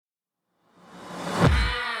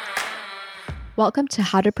Welcome to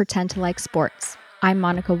How to Pretend to Like Sports. I'm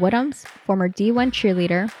Monica Woodhams, former D1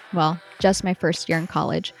 cheerleader, well, just my first year in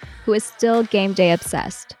college, who is still game day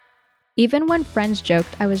obsessed. Even when friends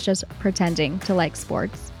joked I was just pretending to like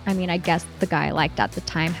sports, I guess the guy I liked at the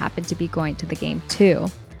time happened to be going to the game too.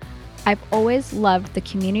 I've always loved the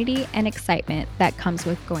community and excitement that comes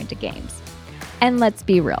with going to games. And let's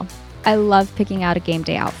be real, I love picking out a game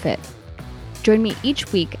day outfit. Join me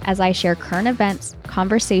each week as I share current events,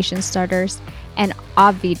 conversation starters, and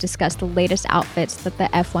Obvi discuss the latest outfits that the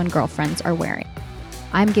F1 girlfriends are wearing.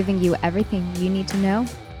 I'm giving you everything you need to know,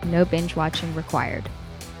 no binge watching required.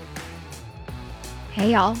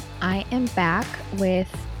 Hey y'all, I am back with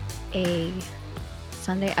a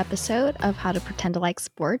Sunday episode of How to Pretend to Like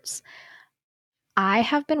Sports. I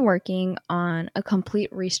have been working on a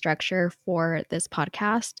complete restructure for this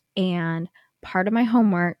podcast, and part of my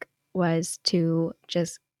homework was to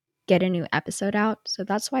just get a new episode out. So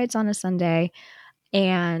that's why it's on a Sunday,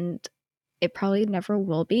 and it probably never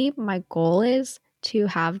will be. My goal is to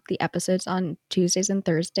have the episodes on Tuesdays and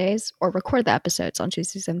Thursdays, or record the episodes on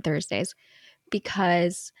Tuesdays and Thursdays,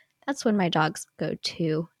 because that's when my dogs go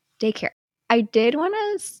to daycare. I did want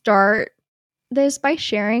to start this by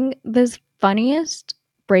sharing this funniest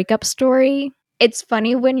breakup story. It's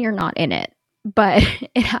funny when you're not in it, but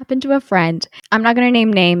it happened to a friend. I'm not going to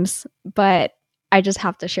name names, but I just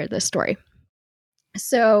have to share this story.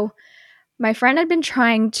 So, my friend had been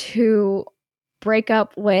trying to break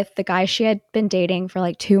up with the guy she had been dating for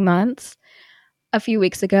like 2 months a few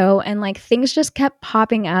weeks ago, and like things just kept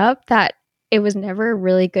popping up that it was never a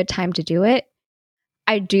really good time to do it.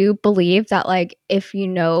 I do believe that like if you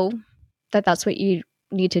know that that's what you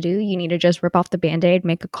need to do, you need to just rip off the Band-Aid,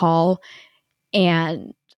 make a call,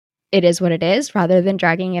 and it is what it is rather than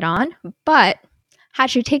dragging it on. But had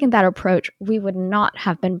she taken that approach, we would not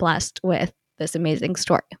have been blessed with this amazing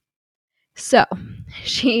story. So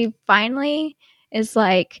she finally is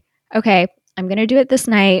like, okay, I'm going to do it this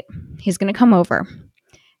night. He's going to come over.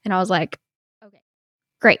 And I was like, okay,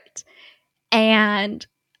 great. And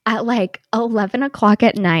at like 11 o'clock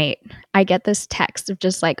at night, I get this text of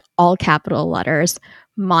just like all capital letters,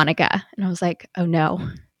 Monica. And I was like, oh no,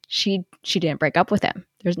 she didn't break up with him.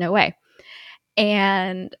 There's no way.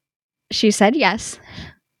 And she said yes,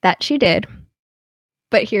 that she did.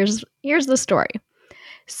 But here's the story.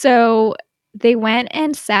 So they went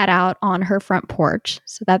and sat out on her front porch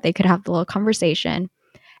so that they could have the little conversation.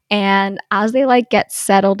 And as they like get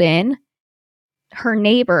settled in, her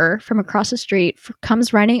neighbor from across the street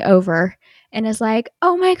comes running over and is like,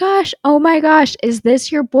 oh my gosh, is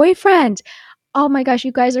this your boyfriend? Oh my gosh,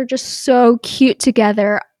 you guys are just so cute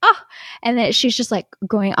together. Oh, and then she's just like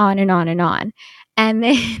going on and on and on. And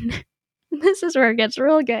then this is where it gets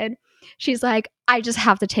real good. She's like, I just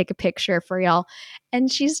have to take a picture for y'all. And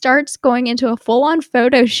she starts going into a full on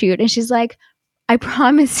photo shoot. And she's like, I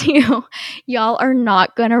promise you, y'all are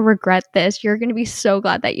not going to regret this. You're going to be so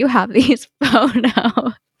glad that you have these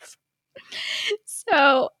photos.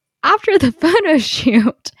 So after the photo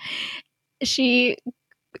shoot,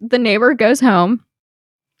 the neighbor goes home,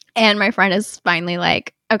 and my friend is finally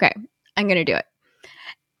like, okay, I'm going to do it.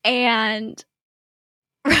 And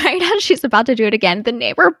right as she's about to do it again, the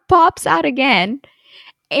neighbor pops out again.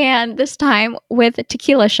 And this time with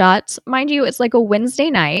tequila shots. Mind you, it's like a Wednesday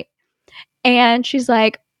night. And she's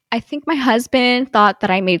like, I think my husband thought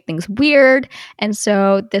that I made things weird. And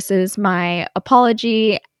so this is my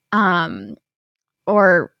apology,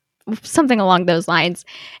 or something along those lines.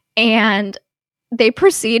 And they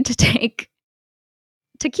proceed to take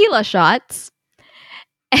tequila shots.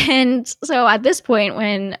 And so at this point,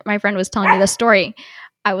 when my friend was telling me the story,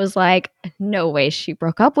 I was like, no way she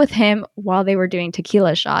broke up with him while they were doing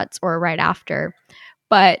tequila shots or right after.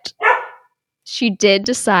 But she did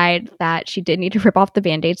decide that she did need to rip off the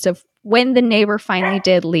Band-Aid. So when the neighbor finally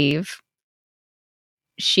did leave,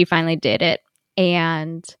 she finally did it.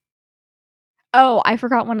 And oh, I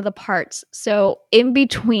forgot one of the parts. So in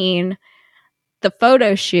between the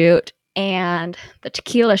photo shoot and the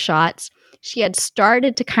tequila shots, she had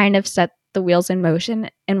started to kind of set the wheels in motion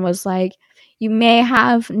and was like, you may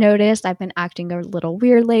have noticed I've been acting a little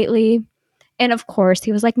weird lately. And of course,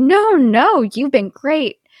 he was like, no, you've been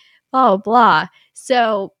great, blah, blah, blah.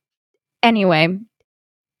 So anyway,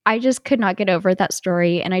 I just could not get over that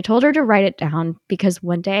story. And I told her to write it down because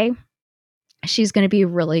one day she's going to be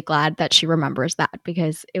really glad that she remembers that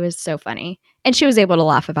because it was so funny. And she was able to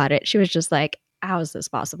laugh about it. She was just like, how is this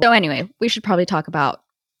possible? So anyway, we should probably talk about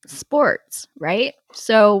sports, right?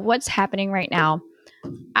 So what's happening right now?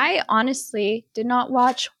 I honestly did not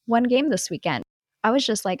watch one game this weekend. I was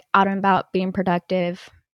just like out and about, being productive,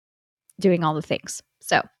 doing all the things.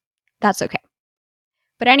 So that's okay.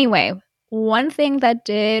 But anyway, one thing that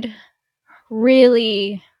did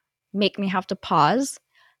really make me have to pause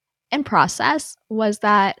and process was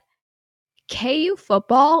that KU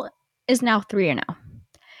football is now 3-0.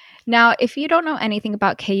 Now, if you don't know anything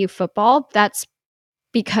about KU football, that's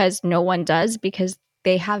because no one does, because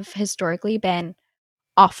they have historically been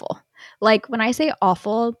awful. Like, when I say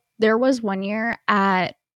awful, there was one year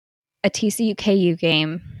at a TCU KU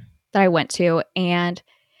game that I went to, and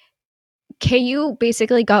KU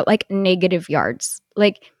basically got like negative yards.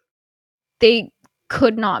 Like, they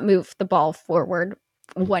could not move the ball forward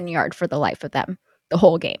 1 yard for the life of them the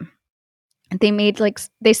whole game. They made like,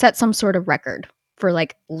 they set some sort of record for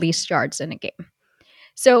like least yards in a game.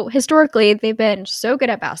 So historically, they've been so good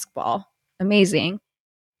at basketball. Amazing.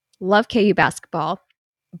 Love KU basketball,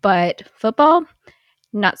 but football,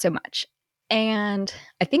 not so much. And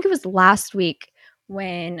I think it was last week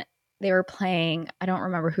when they were playing, I don't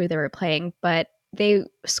remember who they were playing, but they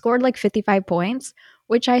scored like 55 points,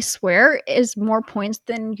 which I swear is more points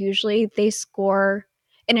than usually they score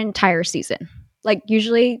an entire season. Like,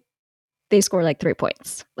 usually they score like 3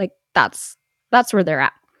 points. Like, that's where they're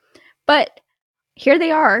at. But here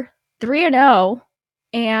they are, 3-0,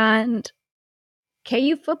 and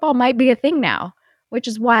KU football might be a thing now, which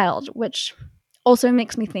is wild, which also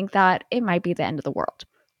makes me think that it might be the end of the world,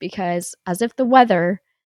 because as if the weather,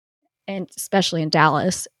 and especially in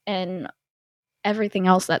Dallas and everything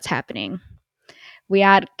else that's happening, we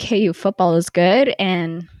add KU football is good,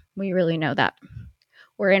 and we really know that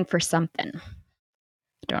we're in for something.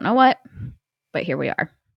 Don't know what, but here we are.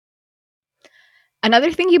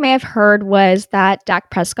 Another thing you may have heard was that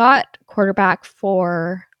Dak Prescott, quarterback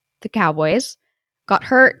for the Cowboys, got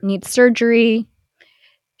hurt, needs surgery,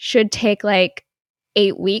 should take like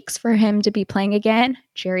 8 weeks for him to be playing again.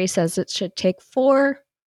 Jerry says it should take 4.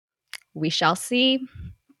 We shall see.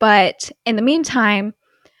 But in the meantime,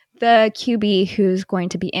 the QB who's going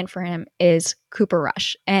to be in for him is Cooper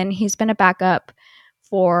Rush, and he's been a backup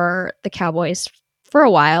for the Cowboys for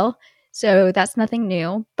a while. So that's nothing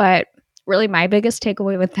new, but really my biggest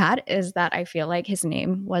takeaway with that is that I feel like his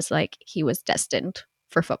name was like he was destined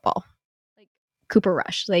for football. Like, Cooper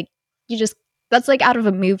Rush. Like, you just, that's like out of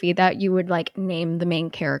a movie that you would like name the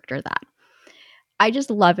main character that. I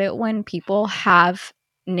just love it when people have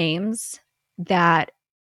names that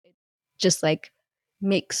just like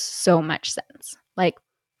makes so much sense. Like,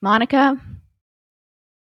 Monica,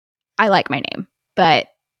 I like my name, but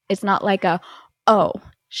it's not like oh,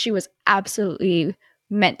 she was absolutely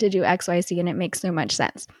meant to do XYZ and it makes so much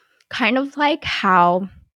sense. Kind of like how,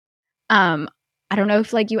 I don't know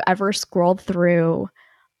if like you ever scrolled through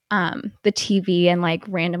the TV and like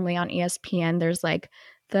randomly on ESPN, there's like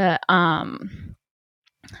the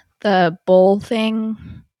bowl thing.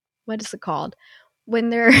 What is it called? When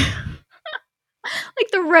they're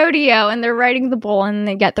like the rodeo and they're riding the bull and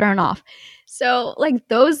they get thrown off. So like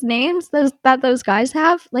those names that those guys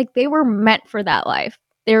have, like they were meant for that life.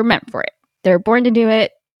 They were meant for it. They're born to do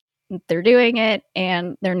it. They're doing it,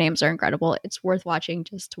 and their names are incredible. It's worth watching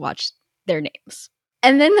just to watch their names.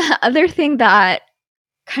 And then the other thing that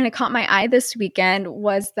kind of caught my eye this weekend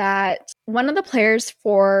was that one of the players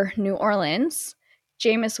for New Orleans,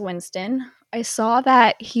 Jameis Winston, I saw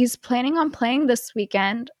that he's planning on playing this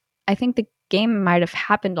weekend. I think the game might have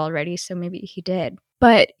happened already, so maybe he did.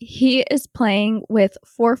 But he is playing with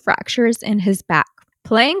 4 fractures in his back.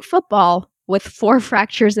 Playing football with 4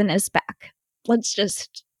 fractures in his back. Let's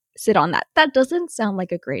just sit on that. That doesn't sound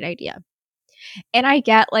like a great idea. And I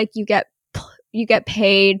get like you get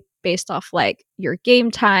paid based off like your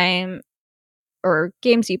game time or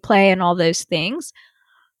games you play and all those things.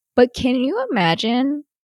 But can you imagine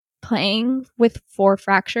playing with 4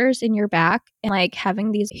 fractures in your back and like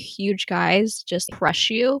having these huge guys just crush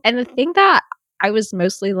you? And the thing that I was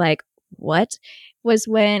mostly like, what? Was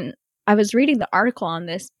when I was reading the article on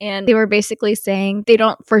this, and they were basically saying they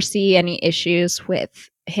don't foresee any issues with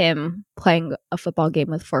him playing a football game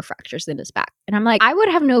with 4 fractures in his back. And I'm like, I would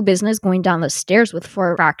have no business going down the stairs with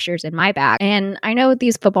 4 fractures in my back. And I know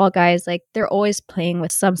these football guys, like they're always playing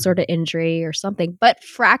with some sort of injury or something, but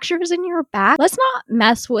fractures in your back, let's not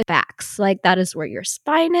mess with backs. Like, that is where your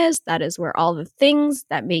spine is. That is where all the things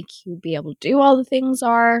that make you be able to do all the things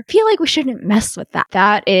are. I feel like we shouldn't mess with that.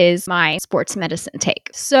 That is my sports medicine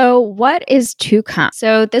take. So what is to come?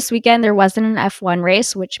 So this weekend there wasn't an F1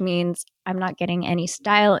 race, which means I'm not getting any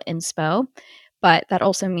style inspo, but that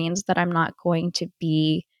also means that I'm not going to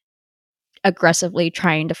be aggressively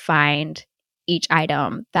trying to find each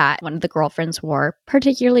item that one of the girlfriends wore,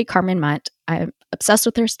 particularly Carmen Munt. I'm obsessed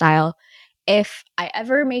with her style. If I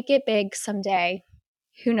ever make it big someday,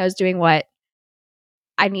 who knows doing what,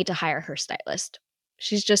 I need to hire her stylist.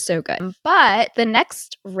 She's just so good. But the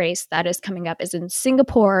next race that is coming up is in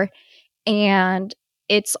Singapore, and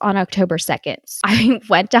it's on October 2nd. I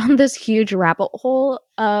went down this huge rabbit hole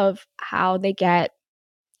of how they get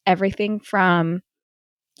everything from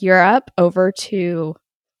Europe over to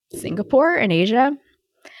Singapore and Asia.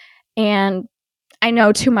 And I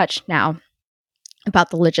know too much now about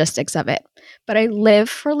the logistics of it, but I live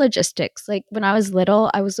for logistics. Like when I was little,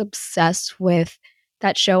 I was obsessed with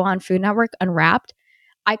that show on Food Network, Unwrapped.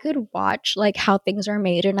 I could watch like how things are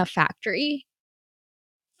made in a factory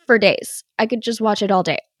for days. I could just watch it all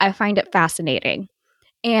day. I find it fascinating.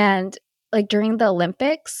 And like during the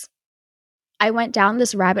Olympics, I went down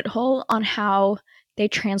this rabbit hole on how they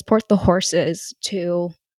transport the horses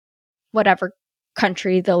to whatever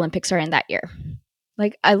country the Olympics are in that year.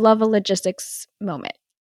 Like, I love a logistics moment.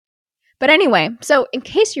 But anyway, so in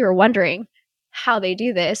case you were wondering how they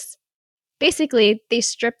do this, basically they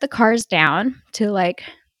strip the cars down to like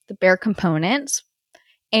the bare components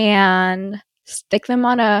and stick them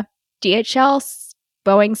on a DHL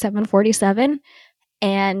Boeing 747.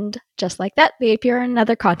 And just like that, they appear on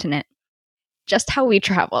another continent. Just how we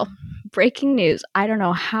travel. Breaking news. I don't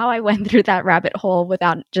know how I went through that rabbit hole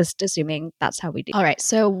without just assuming that's how we do. All right,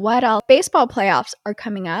 so what else? Baseball playoffs are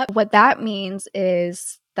coming up. What that means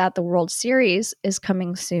is that the World Series is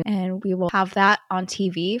coming soon, and we will have that on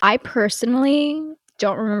TV. I personally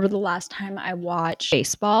don't remember the last time I watched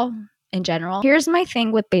baseball in general. Here's my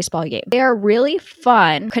thing with baseball games. They are really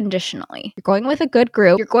fun conditionally. You're going with a good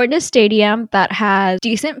group. You're going to a stadium that has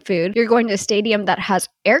decent food. You're going to a stadium that has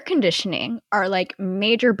air conditioning are like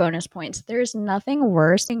major bonus points. There's nothing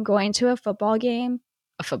worse than going to a baseball game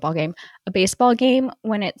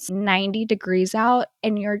when it's 90 degrees out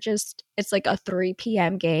and it's like a 3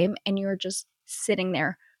 p.m. game and you're just sitting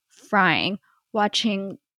there frying,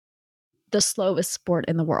 watching the slowest sport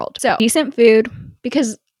in the world. So decent food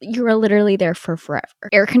because you are literally there for forever.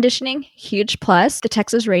 Air conditioning, huge plus. The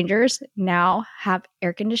Texas Rangers now have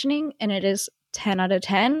air conditioning and it is 10 out of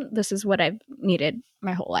 10. This is what I've needed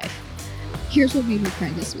my whole life. Here's what made me cry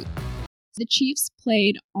this week. The Chiefs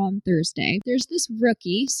played on Thursday. There's this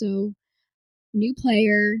rookie, so new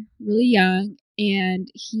player, really young, and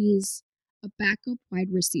he's a backup wide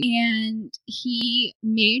receiver. And he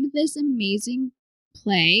made this amazing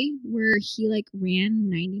play where he like ran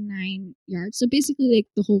 99 yards. So basically like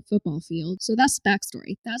the whole football field. So that's the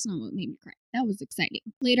backstory. That's not what made me cry. That was exciting.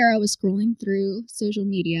 Later, I was scrolling through social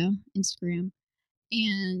media, Instagram,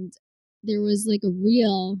 and there was like a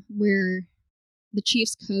reel where the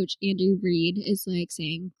Chiefs coach, Andy Reid, is like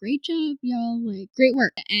saying, "Great job, y'all, like great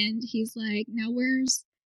work." And he's like, "Now where's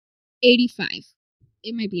 85?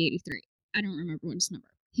 It might be 83. I don't remember what his number."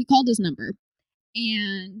 He called his number.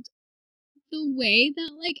 And the way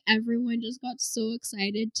that like everyone just got so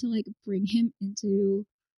excited to like bring him into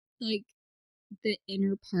like the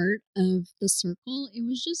inner part of the circle, it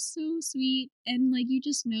was just so sweet. And like you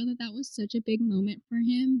just know that that was such a big moment for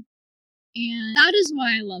him. And that is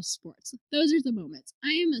why I love sports. Those are the moments.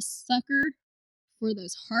 I am a sucker for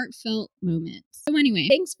those heartfelt moments. So anyway,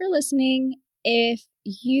 thanks for listening. If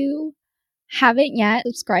you haven't yet,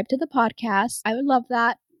 subscribe to the podcast. I would love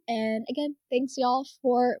that. And again, thanks y'all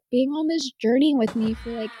for being on this journey with me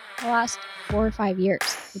for like the last 4 or 5 years.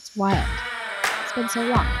 It's wild. It's been so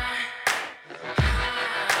long.